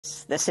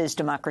This is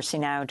Democracy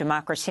Now!,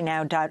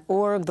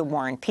 democracynow.org, The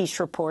War and Peace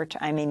Report.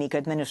 I'm Amy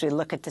Goodman as we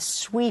look at the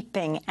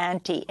sweeping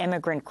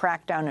anti-immigrant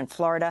crackdown in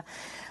Florida,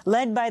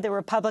 led by the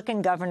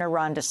Republican Governor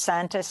Ron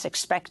DeSantis,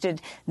 expected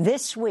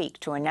this week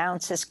to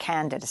announce his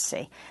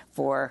candidacy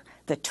for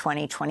the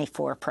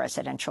 2024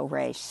 presidential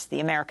race. The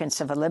American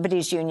Civil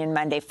Liberties Union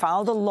Monday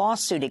filed a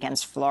lawsuit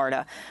against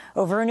Florida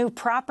over a new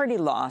property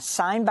law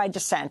signed by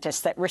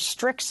DeSantis that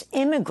restricts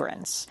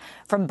immigrants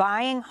from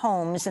buying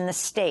homes in the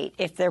state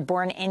if they're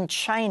born in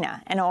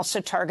China, and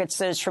also targets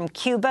those from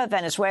Cuba,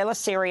 Venezuela,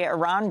 Syria,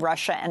 Iran,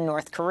 Russia, and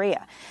North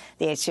Korea.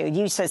 The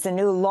ACLU says the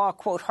new law,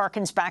 quote,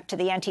 harkens back to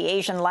the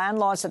anti-Asian land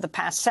laws of the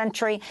past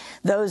century.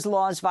 Those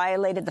laws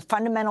violated the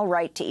fundamental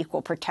right to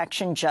equal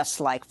protection, just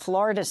like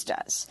Florida's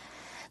does.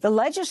 The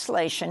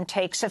legislation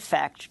takes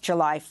effect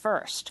July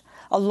 1st,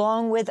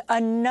 along with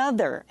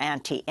another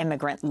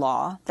anti-immigrant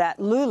law that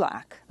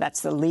LULAC, that's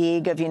the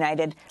League of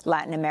United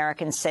Latin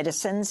American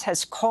Citizens,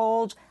 has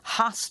called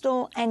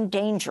hostile and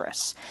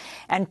dangerous,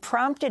 and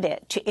prompted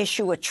it to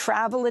issue a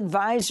travel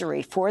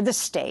advisory for the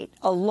state,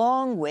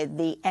 along with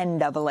the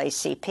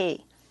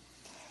NAACP.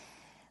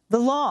 The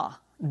law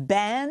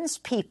bans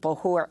people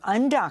who are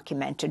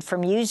undocumented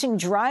from using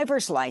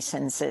driver's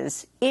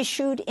licenses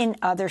issued in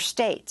other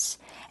states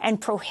and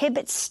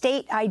prohibits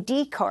state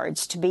ID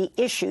cards to be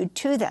issued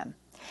to them.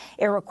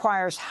 It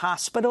requires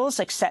hospitals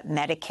that accept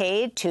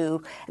Medicaid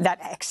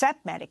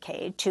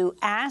to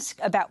ask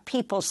about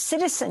people's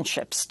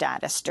citizenship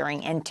status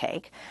during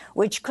intake,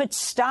 which could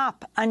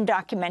stop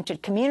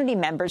undocumented community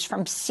members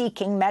from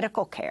seeking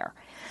medical care.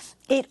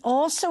 It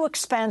also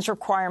expands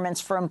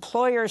requirements for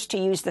employers to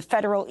use the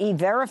federal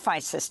E-Verify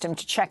system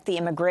to check the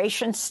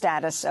immigration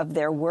status of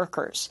their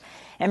workers.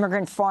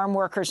 Immigrant farm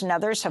workers and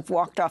others have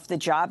walked off the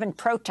job in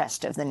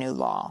protest of the new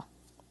law.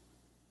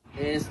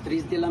 It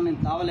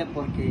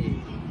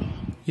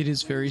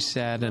is very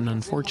sad and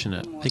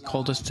unfortunate. They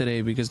called us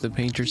today because the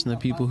painters and the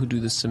people who do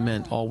the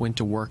cement all went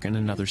to work in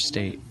another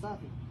state.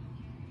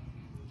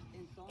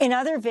 In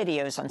other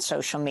videos on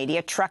social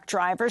media, truck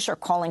drivers are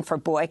calling for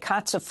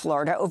boycotts of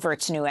Florida over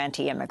its new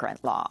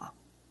anti-immigrant law.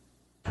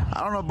 I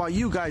don't know about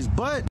you guys,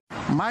 but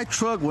my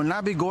truck will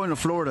not be going to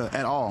Florida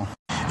at all.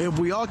 If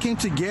we all came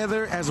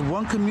together as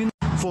one community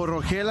for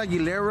Rogel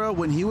Aguilera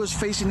when he was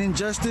facing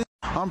injustice,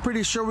 I'm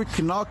pretty sure we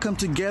can all come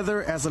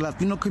together as a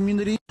Latino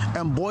community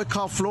and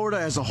boycott Florida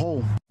as a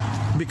whole.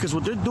 Because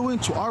what they're doing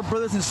to our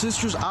brothers and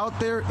sisters out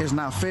there is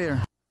not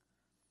fair.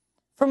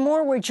 For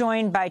more, we're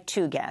joined by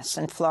two guests.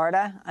 In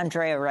Florida,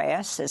 Andrea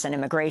Reyes is an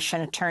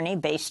immigration attorney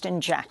based in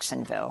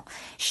Jacksonville.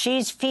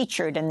 She's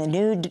featured in the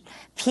new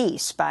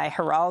piece by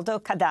Geraldo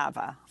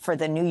Cadava for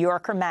the New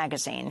Yorker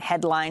magazine,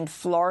 headlined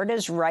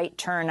Florida's Right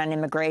Turn on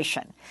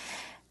Immigration.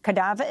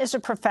 Cadava is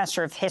a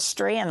professor of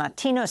history and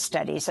Latino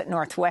studies at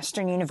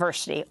Northwestern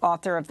University,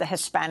 author of The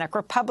Hispanic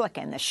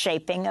Republican, The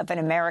Shaping of an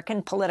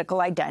American Political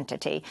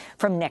Identity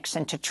from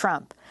Nixon to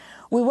Trump.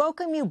 We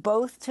welcome you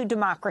both to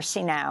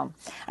Democracy Now!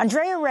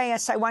 Andrea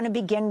Reyes, I want to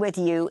begin with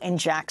you in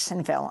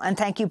Jacksonville, and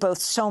thank you both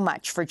so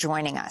much for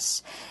joining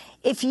us.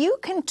 If you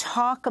can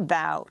talk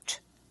about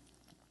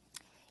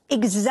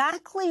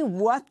exactly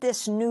what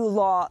this new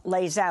law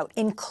lays out,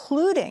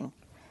 including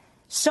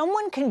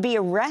someone can be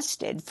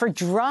arrested for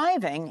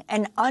driving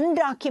an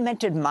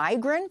undocumented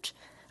migrant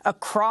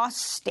across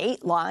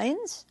state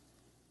lines?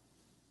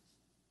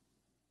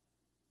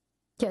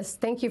 Yes,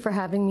 thank you for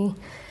having me.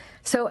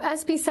 So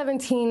SB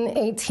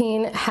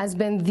 1718 has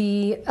been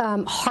the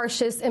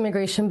harshest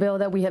immigration bill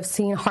that we have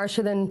seen,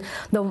 harsher than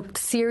the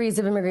series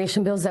of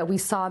immigration bills that we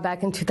saw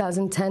back in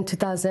 2010,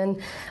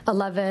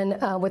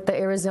 2011 with the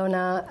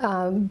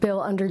Arizona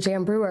bill under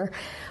Jan Brewer.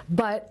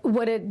 But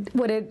what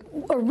it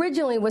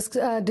originally was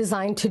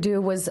designed to do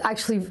was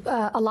actually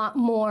a lot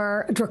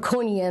more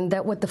draconian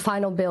than what the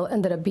final bill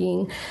ended up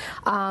being.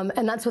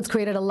 And that's what's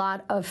created a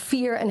lot of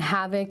fear and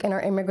havoc in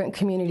our immigrant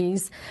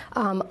communities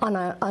on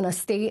a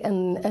state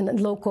and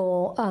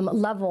local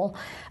level.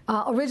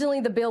 Originally,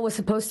 the bill was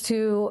supposed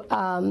to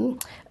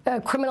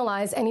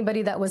criminalize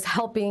anybody that was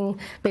helping,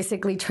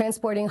 basically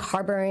transporting,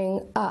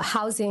 harboring,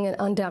 housing an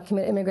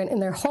undocumented immigrant in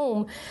their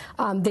home.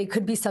 They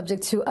could be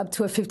subject to up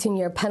to a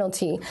 15-year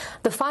penalty.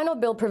 The final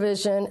bill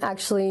provision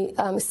actually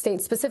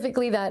states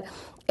specifically that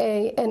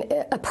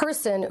a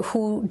person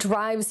who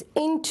drives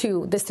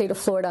into the state of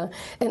Florida,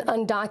 an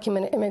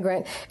undocumented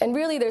immigrant, and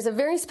really there's a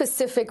very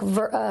specific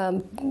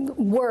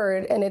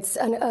word, and it's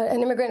an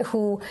immigrant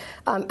who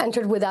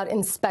entered without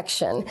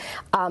inspection.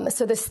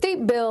 So the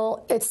state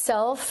bill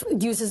itself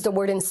uses the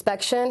word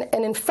inspection,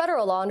 and in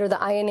federal law under the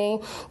INA,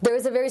 there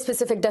is a very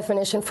specific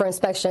definition for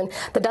inspection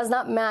that does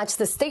not match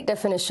the state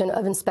definition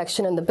of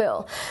inspection in the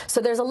bill.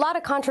 So there's a lot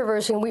of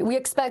controversy, and we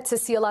expect to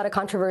see a lot of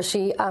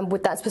controversy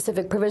with that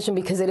specific provision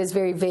because it is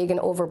very vague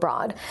and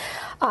overbroad.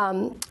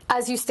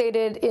 As you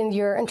stated in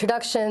your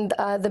introduction,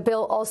 the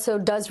bill also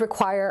does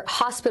require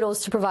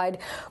hospitals to provide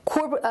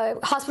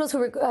hospitals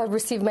who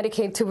receive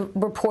Medicaid to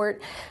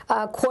report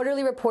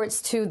quarterly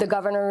reports to the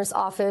governor's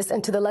office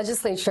and to the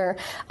legislature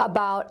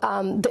about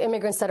the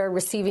immigrants that are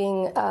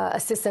receiving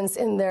assistance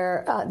in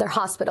their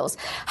hospitals.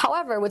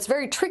 However, what's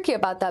very tricky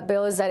about that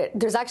bill is that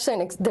there's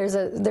actually there's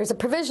a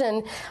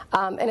provision,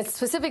 and it's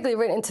specifically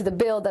written into the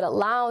bill that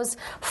allows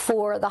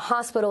for the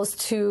hospitals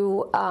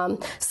to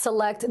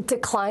select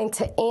decline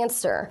to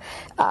answer.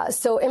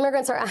 So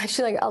immigrants are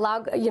actually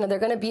allowed, they're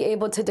going to be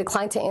able to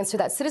decline to answer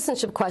that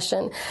citizenship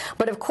question.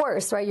 But of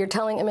course, right, you're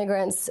telling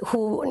immigrants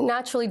who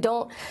naturally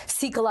don't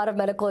seek a lot of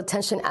medical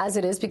attention as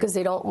it is because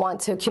they don't want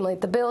to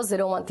accumulate the bills, they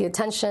don't want the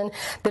attention,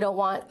 they don't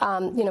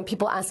want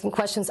people asking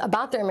questions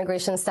about their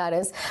immigration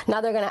status.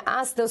 Now they're going to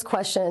ask those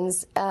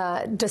questions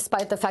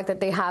despite the fact that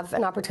they have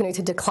an opportunity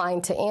to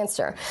decline to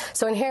answer.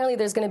 So inherently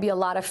there's going to be a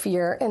lot of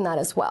fear in that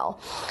as well.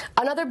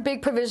 Another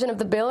big provision of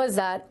the bill is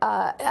that,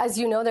 as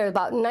you know, there are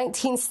about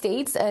 19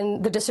 states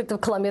and the District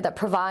of Columbia that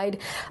provide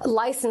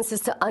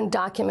licenses to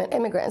undocumented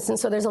immigrants. And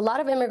so there's a lot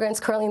of immigrants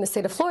currently in the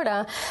state of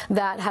Florida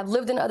that have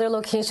lived in other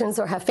locations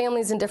or have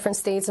families in different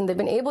states, and they've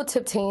been able to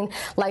obtain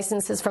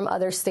licenses from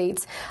other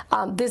states.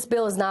 This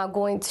bill is now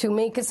going to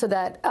make it so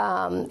that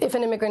if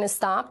an immigrant is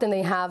stopped and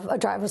they have a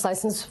driver's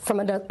license from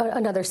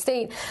another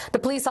state, the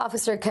police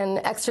officer can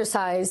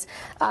exercise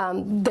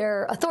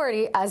their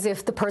authority as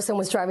if the person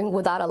was driving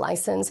without a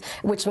license,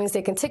 which means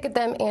they can ticket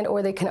them and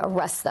or they can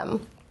arrest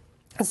them.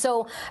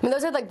 So,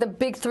 those are like the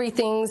big three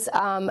things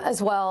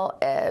as well.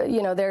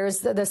 There's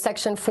the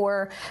section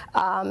for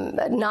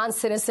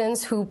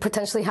non-citizens who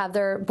potentially have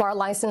their bar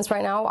license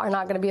right now are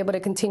not going to be able to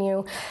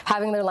continue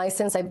having their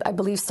license, I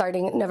believe,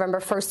 starting November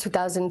 1st,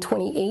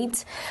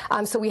 2028.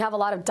 So we have a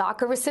lot of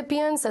DACA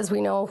recipients, as we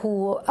know,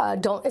 who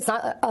it's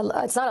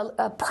not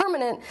a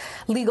permanent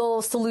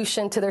legal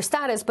solution to their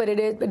status, but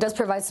it does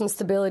provide some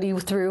stability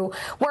through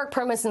work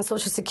permits and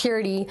Social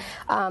Security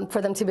for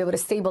them to be able to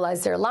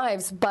stabilize their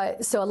lives.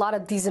 But so a lot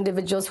of these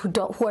individuals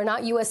who are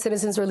not U.S.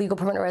 citizens or legal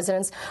permanent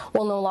residents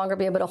will no longer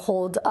be able to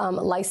hold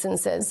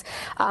licenses.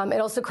 It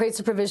also creates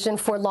a provision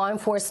for law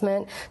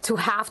enforcement to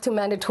have to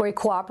mandatory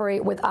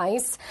cooperate with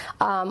ICE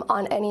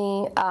on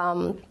any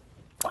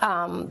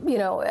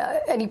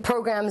any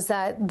programs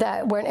that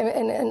where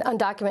an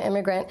undocumented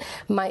immigrant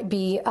might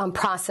be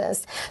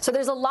processed. So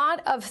there's a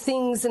lot of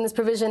things in this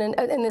provision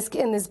in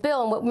this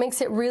bill, and what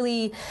makes it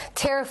really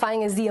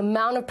terrifying is the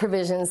amount of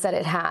provisions that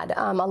it had.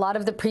 A lot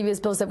of the previous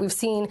bills that we've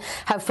seen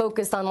have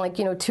focused on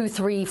 2,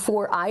 3,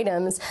 4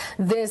 items.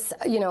 This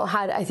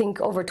had, I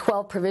think, over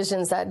 12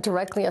 provisions that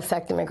directly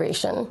affect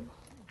immigration.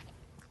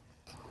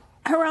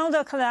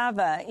 Geraldo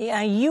Calava,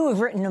 you have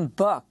written a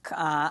book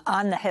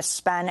on the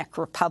Hispanic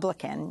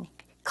Republican.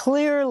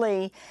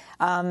 Clearly,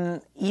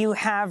 you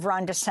have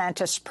Ron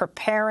DeSantis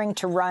preparing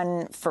to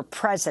run for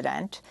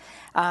president,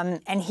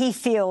 and he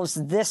feels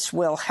this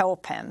will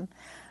help him,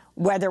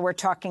 whether we're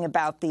talking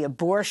about the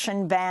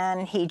abortion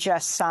ban he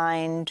just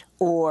signed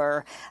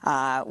or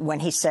when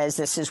he says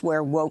this is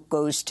where woke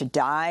goes to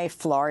die,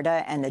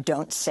 Florida, and the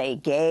Don't Say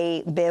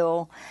Gay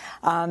bill.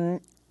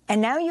 And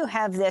now you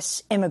have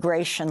this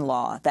immigration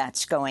law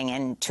that's going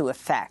into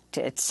effect.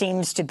 It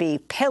seems to be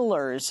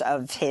pillars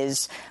of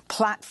his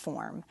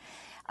platform.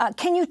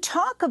 Can you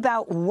talk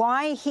about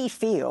why he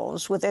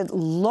feels, with a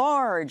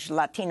large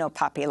Latino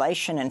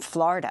population in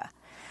Florida,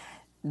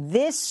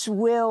 this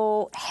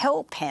will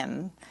help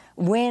him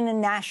win a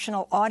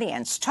national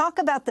audience? Talk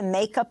about the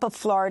makeup of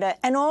Florida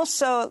and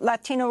also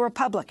Latino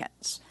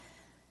Republicans.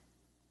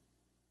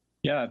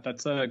 Yeah,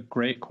 that's a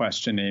great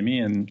question, Amy.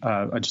 And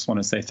I just want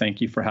to say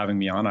thank you for having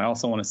me on. I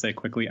also want to say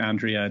quickly,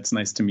 Andrea, it's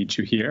nice to meet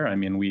you here. I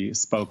mean, we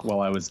spoke while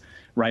I was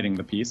writing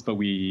the piece, but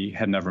we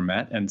had never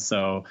met. And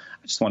so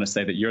I just want to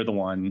say that you're the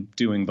one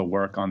doing the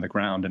work on the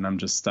ground, and I'm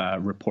just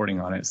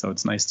reporting on it. So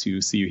it's nice to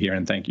see you here,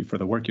 and thank you for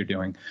the work you're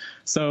doing.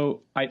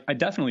 So I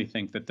definitely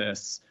think that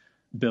this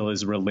bill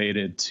is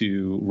related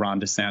to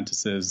Ron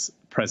DeSantis's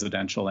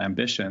presidential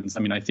ambitions.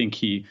 I mean, I think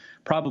he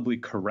probably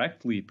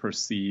correctly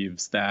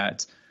perceives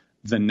that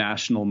the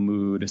national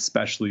mood,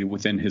 especially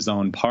within his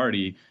own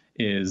party,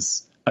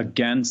 is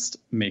against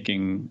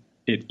making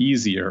it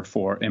easier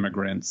for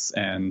immigrants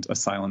and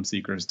asylum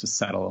seekers to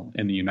settle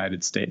in the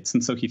United States.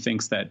 And so he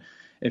thinks that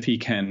if he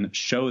can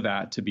show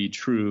that to be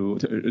true,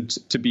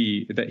 to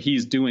be that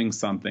he's doing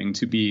something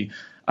to be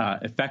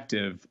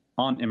effective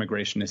on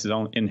immigration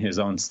in his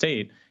own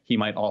state, he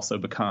might also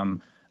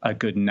become a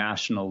good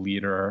national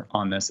leader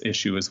on this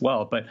issue as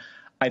well. But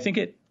I think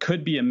it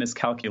could be a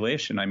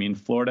miscalculation. I mean,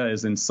 Florida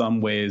is in some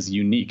ways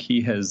unique.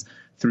 He has,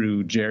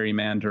 through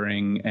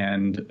gerrymandering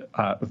and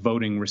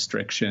voting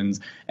restrictions,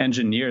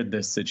 engineered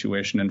this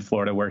situation in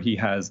Florida where he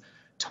has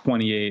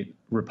 28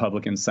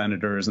 Republican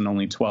senators and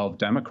only 12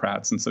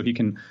 Democrats. And so he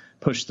can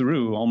push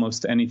through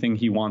almost anything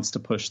he wants to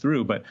push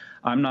through. But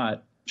I'm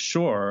not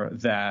sure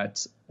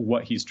that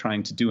what he's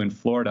trying to do in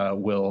Florida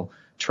will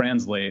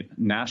translate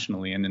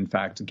nationally and, in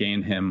fact,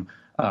 gain him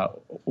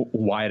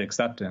wide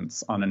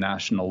acceptance on a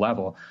national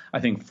level. I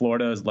think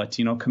Florida's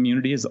Latino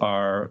communities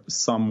are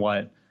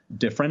somewhat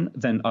different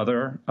than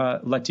other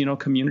Latino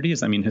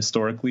communities. I mean,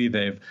 historically,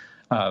 they've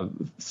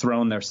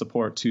thrown their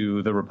support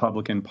to the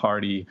Republican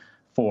Party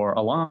for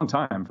a long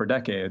time, for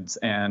decades.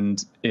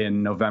 And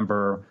in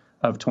November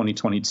of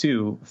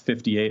 2022,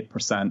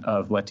 58%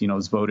 of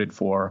Latinos voted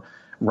for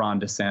Ron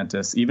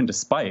DeSantis, even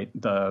despite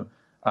the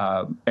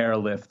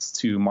airlifts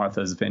to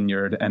Martha's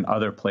Vineyard and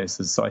other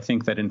places. So I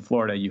think that in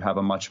Florida, you have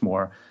a much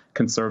more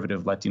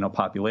conservative Latino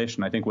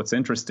population. I think what's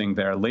interesting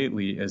there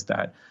lately is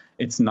that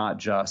it's not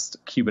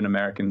just Cuban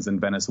Americans and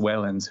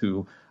Venezuelans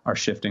who are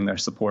shifting their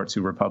support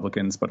to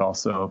Republicans, but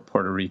also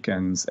Puerto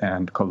Ricans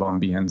and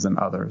Colombians and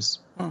others.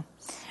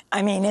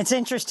 I mean, it's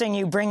interesting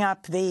you bring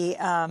up the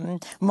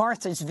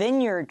Martha's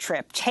Vineyard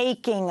trip,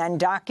 taking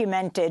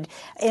undocumented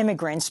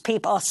immigrants,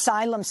 people,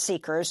 asylum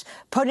seekers,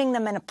 putting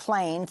them in a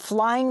plane,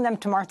 flying them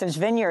to Martha's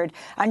Vineyard.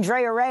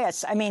 Andrea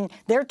Reyes, I mean,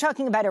 they're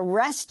talking about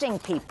arresting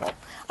people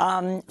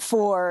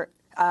for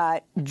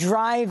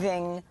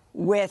driving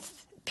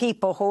with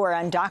people who are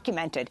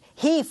undocumented.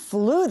 He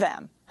flew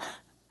them.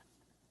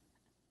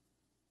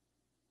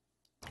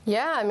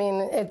 Yeah, I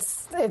mean,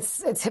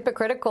 it's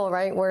hypocritical,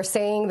 right? We're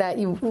saying that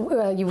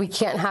we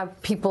can't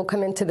have people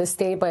come into the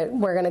state, but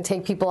we're going to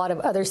take people out of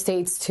other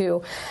states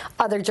to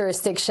other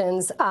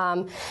jurisdictions.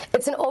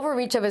 It's an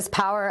overreach of his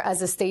power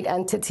as a state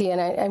entity,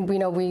 and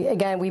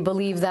we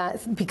believe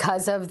that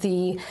because of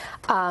the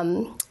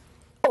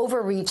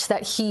overreach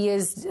that he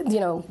is,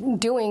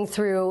 doing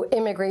through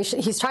immigration.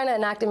 He's trying to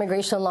enact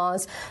immigration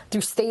laws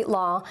through state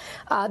law.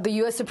 The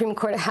U.S. Supreme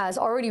Court has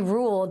already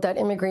ruled that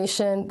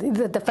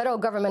the federal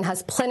government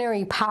has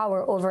plenary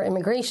power over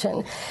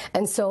immigration.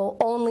 And so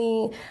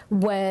only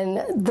when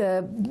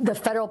the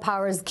federal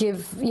powers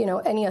give,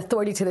 any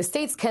authority to the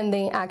states can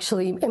they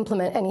actually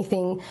implement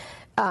anything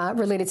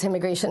related to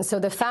immigration. So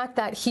the fact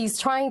that he's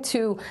trying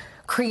to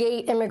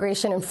create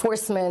immigration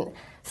enforcement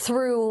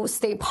through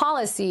state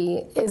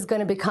policy is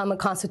going to become a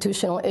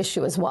constitutional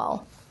issue as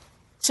well.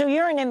 So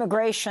you're an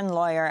immigration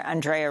lawyer,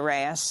 Andrea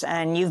Reyes,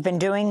 and you've been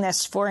doing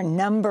this for a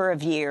number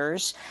of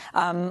years,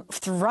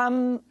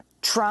 from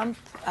Trump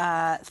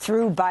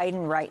through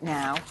Biden right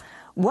now.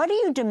 What do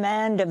you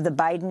demand of the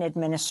Biden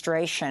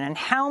administration, and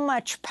how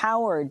much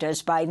power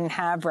does Biden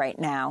have right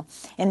now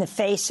in the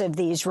face of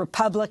these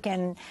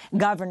Republican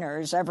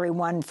governors,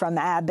 everyone from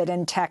Abbott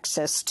in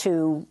Texas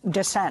to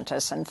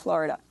DeSantis in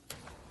Florida?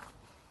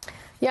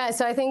 Yeah,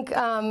 so I think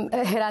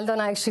Geraldo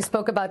and I actually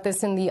spoke about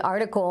this in the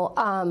article.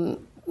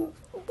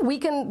 We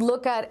can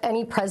look at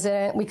any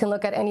president, we can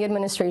look at any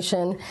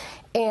administration,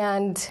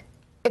 and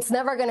it's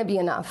never going to be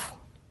enough.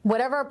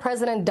 Whatever a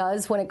president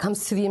does when it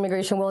comes to the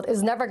immigration world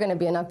is never going to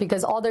be enough,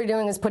 because all they're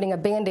doing is putting a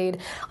Band-Aid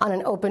on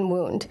an open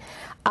wound.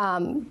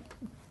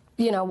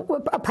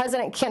 A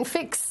president can't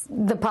fix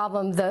the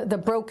problem, the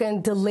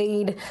broken,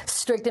 delayed,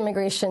 strict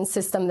immigration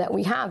system that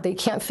we have. They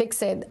can't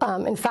fix it.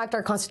 In fact,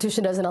 our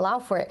Constitution doesn't allow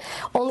for it.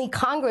 Only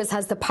Congress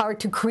has the power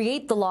to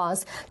create the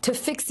laws to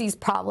fix these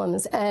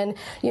problems. And,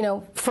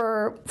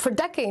 for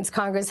decades,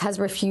 Congress has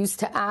refused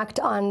to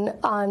act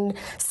on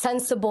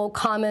sensible,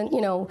 common,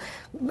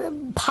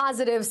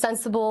 positive,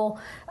 sensible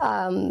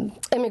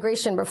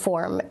immigration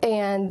reform.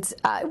 And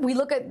we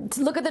look at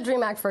the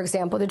DREAM Act, for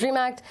example. The DREAM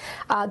Act,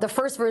 the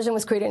first version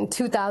was created in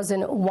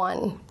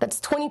 2001. That's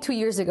 22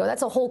 years ago.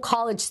 That's a whole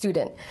college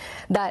student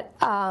that,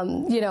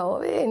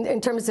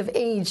 in terms of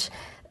age,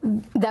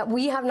 that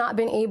we have not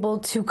been able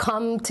to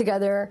come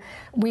together.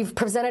 We've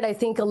presented, I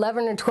think,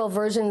 11 or 12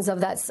 versions of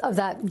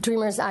that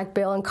Dreamers Act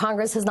bill, and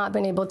Congress has not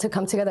been able to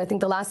come together. I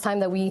think the last time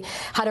that we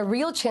had a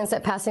real chance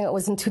at passing it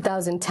was in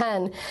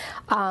 2010.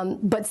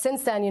 But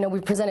since then,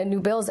 we've presented new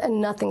bills and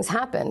nothing's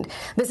happened.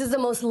 This is the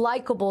most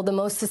likable, the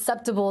most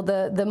susceptible,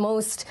 the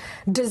most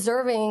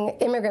deserving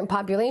immigrant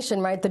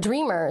population, right? The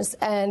Dreamers.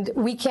 And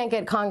we can't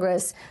get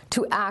Congress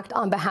to act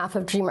on behalf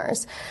of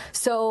Dreamers.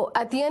 So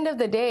at the end of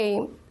the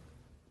day,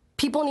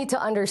 people need to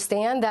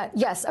understand that,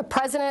 yes, a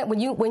president, when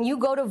you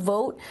go to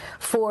vote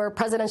for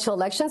presidential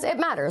elections, it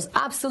matters.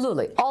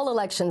 Absolutely. All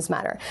elections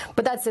matter.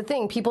 But that's the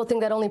thing. People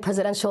think that only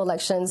presidential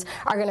elections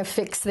are going to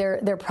fix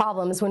their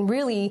problems, when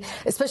really,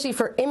 especially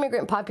for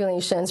immigrant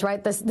populations,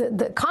 right,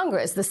 the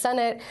Congress, the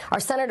Senate, our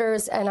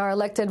senators and our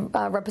elected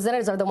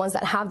representatives are the ones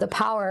that have the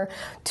power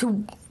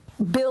to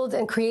build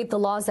and create the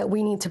laws that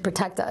we need to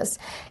protect us.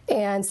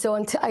 And so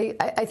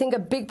I think a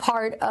big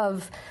part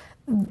of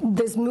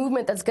this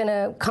movement that's going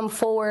to come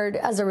forward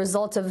as a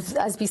result of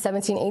SB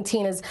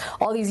 1718 is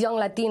all these young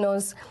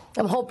Latinos.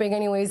 I'm hoping,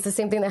 anyways, the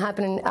same thing that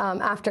happened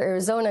after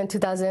Arizona in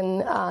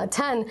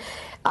 2010.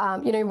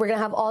 We're going to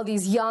have all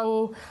these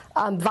young,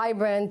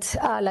 vibrant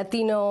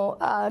Latino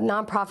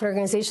nonprofit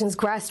organizations,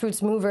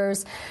 grassroots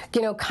movers,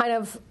 kind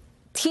of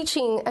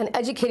teaching and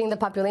educating the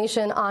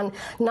population on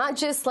not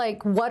just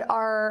like what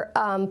our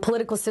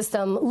political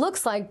system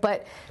looks like,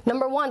 but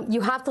number one, you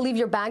have to leave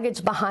your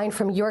baggage behind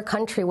from your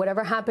country.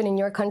 Whatever happened in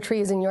your country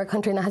is in your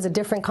country, and that has a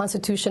different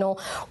constitutional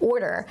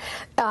order.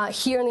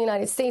 Here in the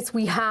United States,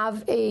 we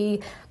have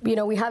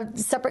we have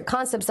separate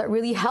concepts that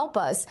really help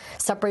us.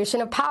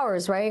 Separation of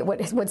powers, right?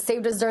 What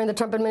saved us during the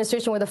Trump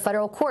administration were the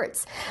federal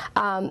courts.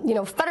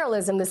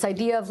 Federalism, this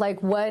idea of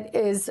like what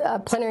is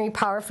plenary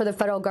power for the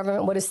federal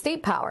government, what is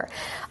state power.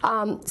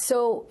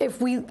 So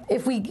if we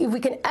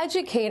can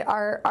educate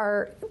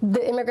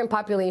the immigrant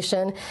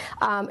population,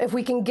 if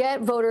we can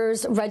get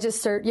voters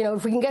registered,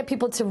 if we can get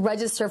people to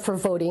register for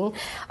voting,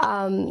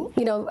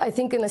 I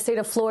think in the state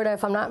of Florida,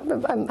 if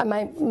I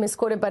might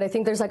misquote it, but I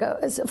think there's like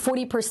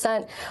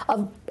 40%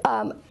 of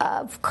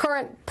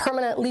current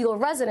permanent legal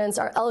residents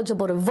are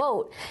eligible to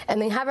vote,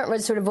 and they haven't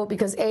registered to vote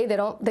because they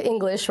don't the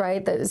English,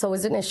 right? That is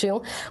always an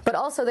issue, but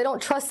also they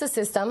don't trust the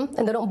system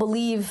and they don't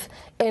believe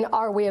in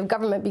our way of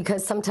government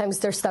because sometimes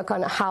they're stuck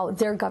on how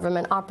their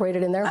government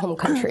operated in their home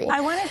country.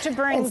 I wanted to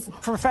bring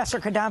Professor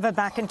Cadava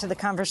back into the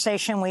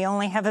conversation. We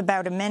only have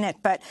about a minute,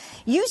 but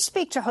you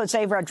speak to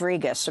Jose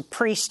Rodriguez, a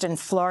priest in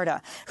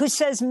Florida, who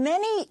says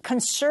many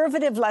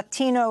conservative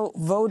Latino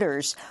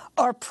voters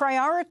are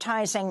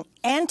prioritizing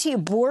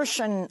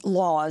anti-abortion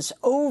laws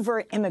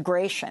over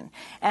immigration.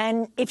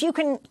 And if you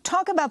can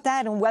talk about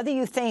that and whether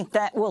you think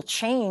that will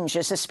change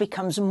as this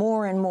becomes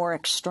more and more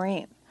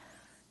extreme.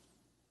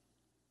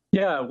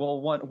 Yeah,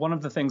 well, one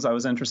of the things I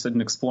was interested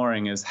in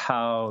exploring is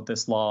how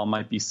this law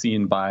might be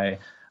seen by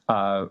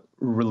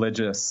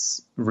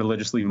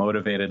religiously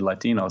motivated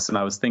Latinos. And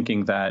I was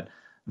thinking that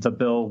the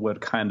bill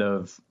would kind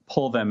of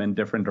pull them in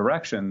different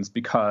directions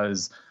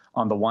because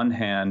on the one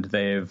hand,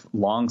 they've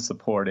long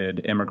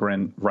supported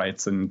immigrant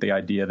rights and the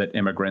idea that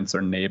immigrants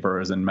are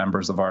neighbors and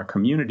members of our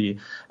community,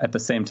 at the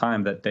same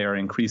time that they are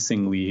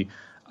increasingly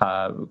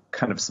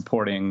kind of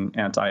supporting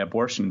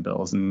anti-abortion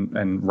bills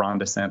and Ron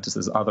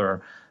DeSantis'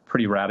 other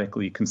pretty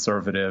radically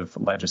conservative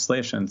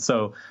legislation.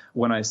 So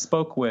when I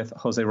spoke with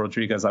Jose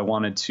Rodriguez, I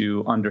wanted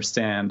to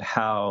understand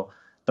how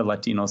the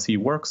Latinos he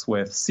works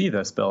with see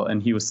this bill.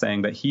 And he was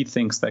saying that he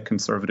thinks that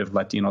conservative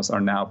Latinos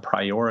are now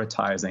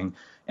prioritizing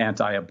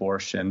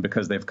anti-abortion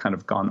because they've kind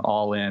of gone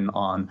all in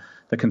on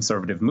the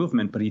conservative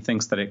movement. But he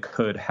thinks that it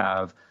could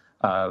have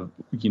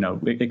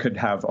it could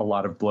have a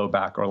lot of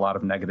blowback or a lot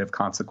of negative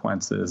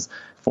consequences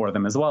for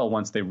them as well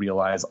once they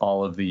realize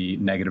all of the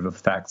negative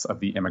effects of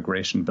the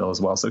immigration bill as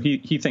well. So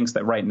he thinks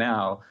that right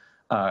now,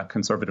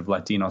 conservative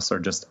Latinos are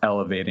just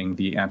elevating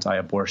the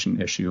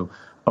anti-abortion issue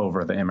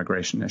over the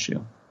immigration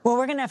issue. Well,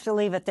 we're going to have to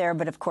leave it there,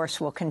 but of course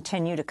we'll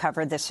continue to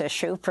cover this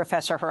issue.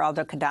 Professor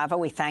Geraldo Cadava,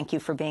 we thank you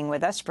for being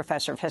with us,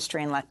 Professor of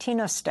History and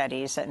Latino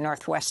Studies at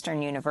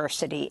Northwestern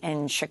University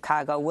in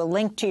Chicago. We'll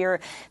link to your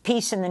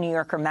piece in the New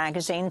Yorker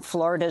magazine,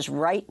 Florida's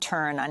Right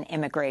Turn on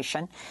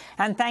Immigration.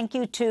 And thank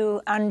you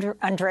to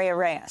Andrea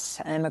Reyes,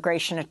 an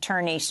immigration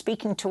attorney,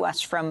 speaking to us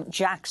from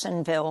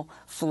Jacksonville,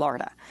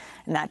 Florida.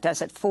 And that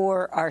does it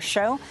for our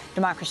show.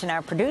 Democracy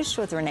Now! Produced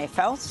with Renee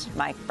Feltz,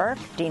 Mike Burke,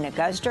 Dina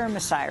Guzder,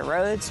 Messiah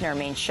Rhodes,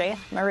 Nermeen Sheikh,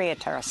 Maria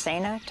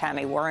Taracena,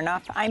 Tammy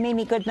Warrenoff. I'm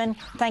Amy Goodman.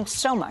 Thanks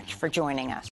so much for joining us.